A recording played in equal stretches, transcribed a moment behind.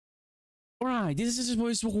Alright, this is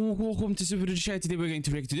boys. Welcome to Super Chat. Today we're going to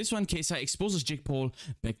react to this one. KSI exposes Jake Paul,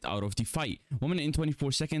 backed out of the fight. 1 minute and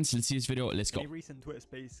 24 seconds. Let's see this video. Let's go. In a recent Twitter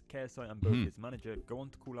space, KSI and both his manager go on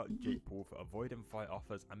to call out Jake Paul for avoiding fight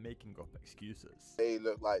offers and making up excuses. They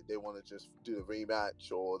look like they want to just do the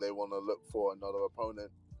rematch, or they want to look for another opponent,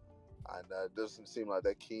 and it doesn't seem like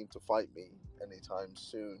they're keen to fight me anytime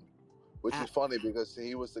soon. Which is funny because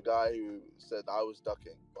he was the guy who said I was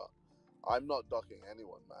ducking, but I'm not ducking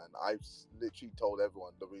anyone, man. I've literally told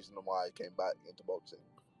everyone the reason why I came back into boxing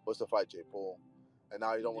was to fight Jake Paul, and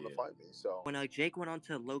now he don't want to fight me. So when Jake went on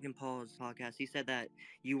to Logan Paul's podcast, he said that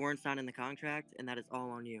you weren't signing the contract and that it's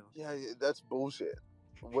all on you. Yeah, that's bullshit.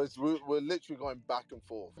 We're literally going back and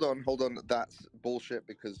forth. Hold on. That's bullshit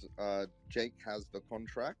because Jake has the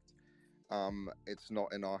contract. It's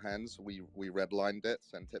not in our hands. We redlined it,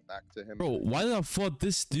 sent it back to him. Bro, why did I thought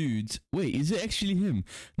this dude? Wait, is it actually him?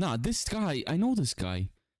 Nah, this guy. I know this guy.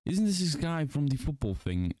 Isn't this guy from the football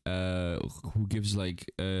thing? Who gives like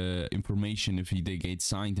information if they get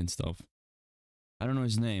signed and stuff? I don't know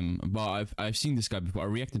his name, but I've seen this guy before. I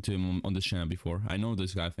reacted to him on this channel before. I know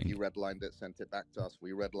this guy. I think he redlined it, sent it back to us.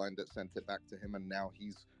 We redlined it, sent it back to him, and now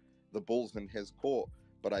the ball's in his court.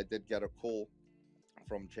 But I did get a call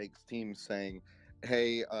from Jake's team saying,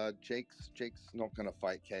 hey, Jake's not gonna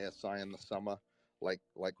fight KSI in the summer like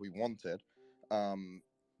we wanted,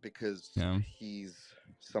 because he's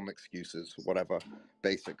some excuses, whatever.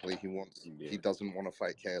 Basically he doesn't want to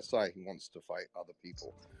fight KSI, he wants to fight other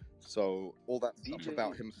people. So all that stuff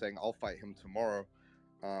about him saying I'll fight him tomorrow,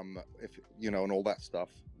 if you know, and all that stuff,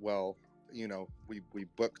 well, you know, we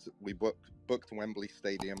booked Wembley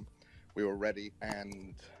Stadium, we were ready,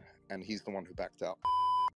 and he's the one who backed out.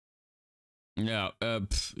 Yeah,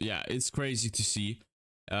 yeah, it's crazy to see.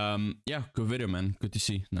 Yeah, good video, man. Good to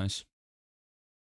see. Nice.